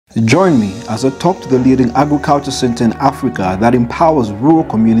Join me as I talk to the leading agriculture center in Africa that empowers rural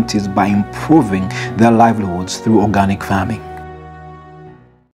communities by improving their livelihoods through organic farming.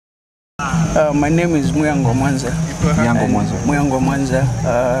 My name is Muyango Mwanza. Muyango Mwanza.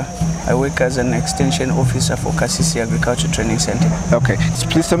 I work as an extension officer for Kasisi Agricultural Training Centre. Okay, so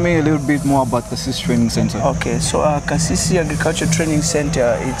please tell me a little bit more about Kasisi Training Centre. Okay, so Kasisi Agricultural Training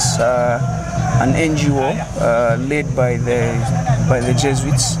Centre, it's an NGO led by the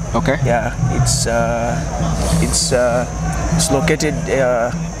Jesuits. Okay. Yeah, it's located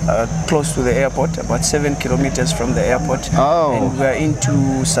close to the airport, about 7 kilometers from the airport. Oh. And we're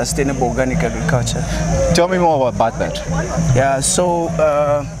into sustainable organic agriculture. Tell me more about that. Yeah, so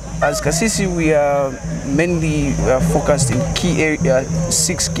as Kasisi, we are mainly focused in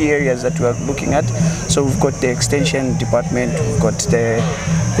 6 key areas that we are looking at. So we've got the extension department, we've got the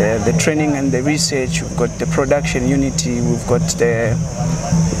training and the research, we've got the production unity, we've got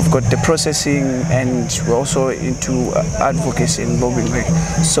the processing, and we're also into advocacy and lobbying.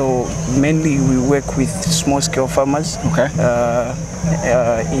 So mainly we work with small-scale farmers. Okay.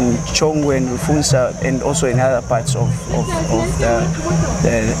 In Chongwe and Rufunsa, and also in other parts of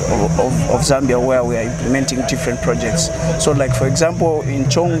Zambia, where we are implementing different projects. So, like for example, in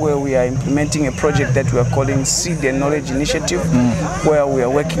Chongwe, we are implementing a project that we are calling Seed and Knowledge Initiative, where we are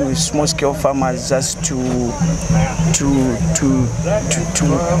working with small-scale farmers just to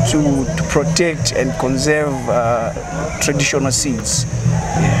protect and conserve traditional seeds.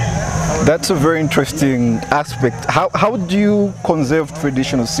 That's a very interesting aspect. How do you conserve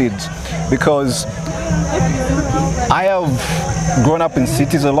traditional seeds? Because I have grown up in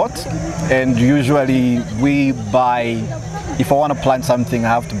cities a lot, and usually we buy, if I want to plant something, I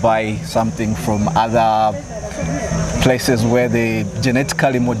have to buy something from other places where they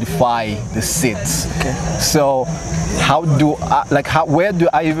genetically modify the seeds. Okay. So where do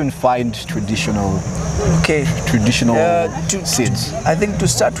I even find traditional seeds? I think to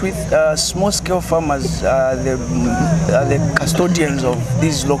start with, small-scale farmers are the custodians of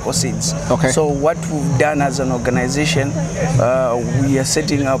these local seeds. Okay. So what we've done as an organization, we are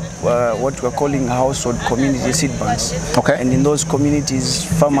setting up what we're calling household community seed banks. Okay. And in those communities,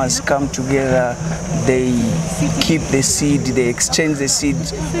 farmers come together, they keep the seed, they exchange the seed.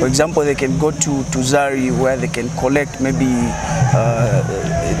 For example, they can go to Zari, where they can collect maybe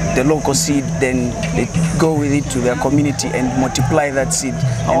the local seed, then they go with it to their community and multiply that seed,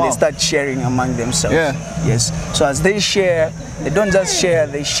 and they start sharing among themselves. Yeah. Yes. So as they share, they don't just share,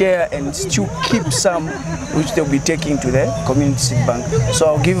 they share and still keep some which they'll be taking to the community seed bank. So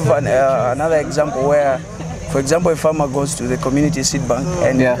I'll give another example where, for example, a farmer goes to the community seed bank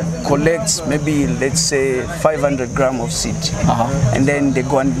and collects maybe, let's say, 500 grams of seed. And then they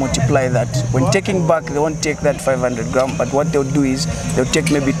go and multiply that. When taking back, they won't take that 500 grams, but what they'll do is they'll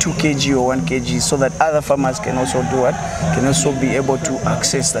take maybe 2 kg or 1 kg, so that other farmers can also do what? Can also be able to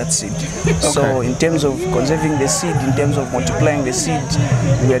access that seed. Okay. So in terms of conserving the seed, in terms of multiplying the seed,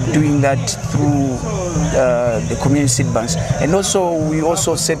 we are doing that through the community seed banks. And also, we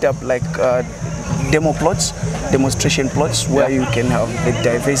also set up like demo plots, demonstration plots, where you can have the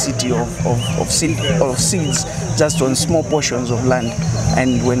diversity of seeds just on small portions of land.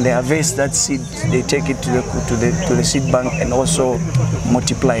 And when they harvest that seed, they take it to the seed bank and also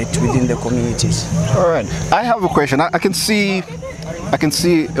multiply it within the communities. All right. I have a question. I can see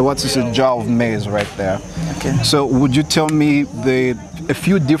what's this, a jar of maize right there. Okay. So would you tell me a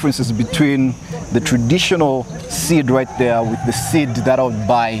few differences between the traditional seed right there with the seed that I would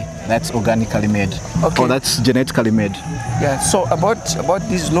buy that's organically made, or that's genetically made? Yeah, so about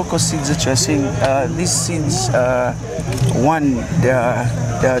these local seeds that you're seeing, these seeds, one,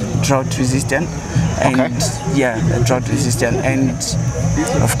 they're drought resistant, and they're drought resistant, and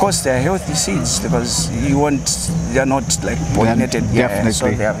of course they're healthy seeds because they're not like pollinated. So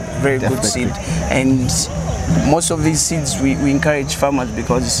they are very good seed, and most of these seeds we encourage farmers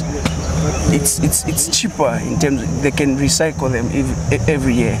because it's cheaper in terms of, they can recycle them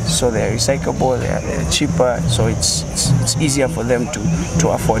every year, so they're recyclable, they're cheaper, so it's easier for them to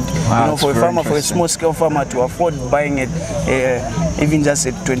afford. Wow, you know, for a farmer, for a small scale farmer to afford buying it, even just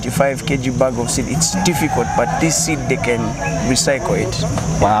a 25 kg bag of seed, it's difficult, but this seed they can recycle it.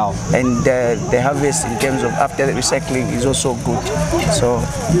 Wow. And the harvest in terms of after the recycling is also good, so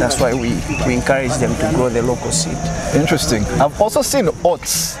that's why we encourage them to grow the local seed. Interesting. I've also seen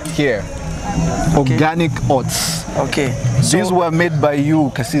oats here. Organic oats. Okay. These were made by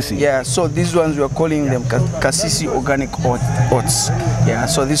you, Kasisi? Yeah, so these ones we are calling them Kasisi organic oats. Yeah,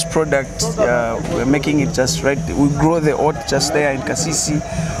 so this product, we're making it just right. We grow the oat just there in Kasisi,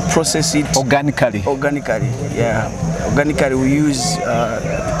 process it. Organically? Organically, yeah. Organically, we use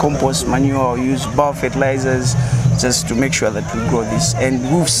compost manure, we use biofertilizers, just to make sure that we grow this. And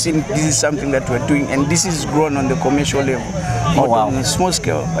we've seen this is something that we're doing, and this is grown on the commercial level. Not on a small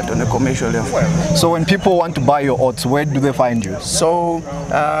scale, but on a commercial level. So when people want to buy your oats, where do they find you? So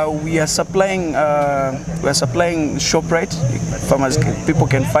we are supplying ShopRite. Farmers, people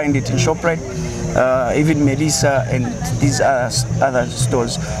can find it in ShopRite, even Melissa and these other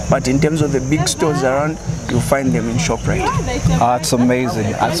stores. But in terms of the big stores around, you'll find them in ShopRite. That's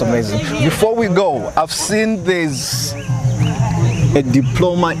amazing. That's amazing. Before we go, I've seen there's a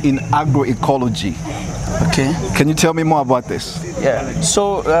diploma in agroecology. Okay. Can you tell me more about this? Yeah.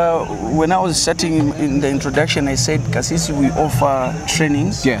 So when I was starting in the introduction, I said, Kasisi, we offer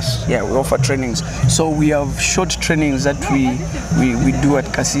trainings. Yes. Yeah, we offer trainings. So we have short trainings that we do at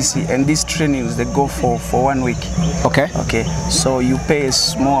Kasisi, and these trainings, they go for 1 week. Okay. Okay. So you pay a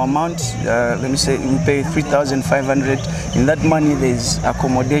small amount. Let me say we pay 3,500. In that money, there's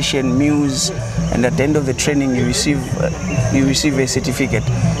accommodation, meals, and at the end of the training, you receive a certificate.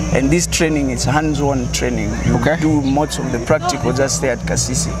 And this training is hands-on training. You do most of the practical just there at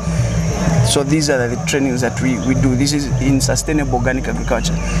Kasisi. So these are the trainings that we do. This is in sustainable organic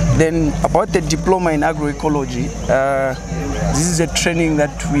agriculture. Then about the diploma in agroecology, this is a training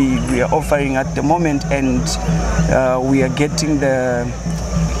that we are offering at the moment, and we are getting the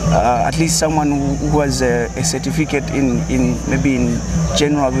at least someone who has a certificate in maybe in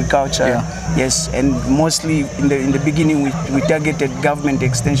general agriculture. Yeah. Yes, and mostly in the beginning we targeted government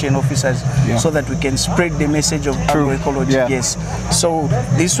extension officers, so that we can spread the message of agroecology. Yeah. Yes. So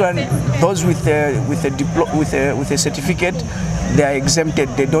this one, those with a certificate, they are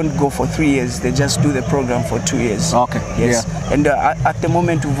exempted. They don't go for 3 years. They just do the program for 2 years. Okay. Yes. Yeah. And at the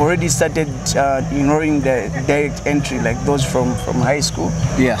moment, we've already started ignoring the direct entry, like those from high school.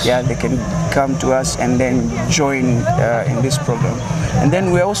 Yes. Yeah, they can come to us and then join in this program. And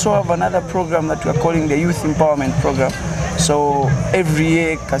then we also have another program that we're calling the Youth Empowerment Program. So every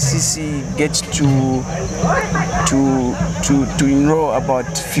year, Kasisi gets to enroll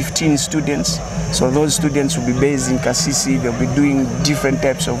about 15 students. So those students will be based in Kasisi. They'll be doing different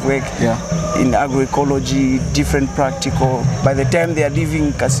types of work in agroecology, different practical. By the time they are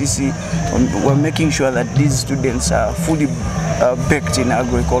leaving Kasisi, we're making sure that these students are fully baked in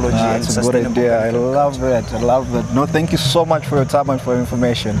agroecology and sustainable. That's a good idea. I love that. I love that. No, thank you so much for your time and for your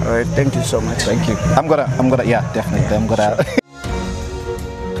information. All right, thank you so much. Thank you. I'm gonna, yeah, definitely. I'm gonna.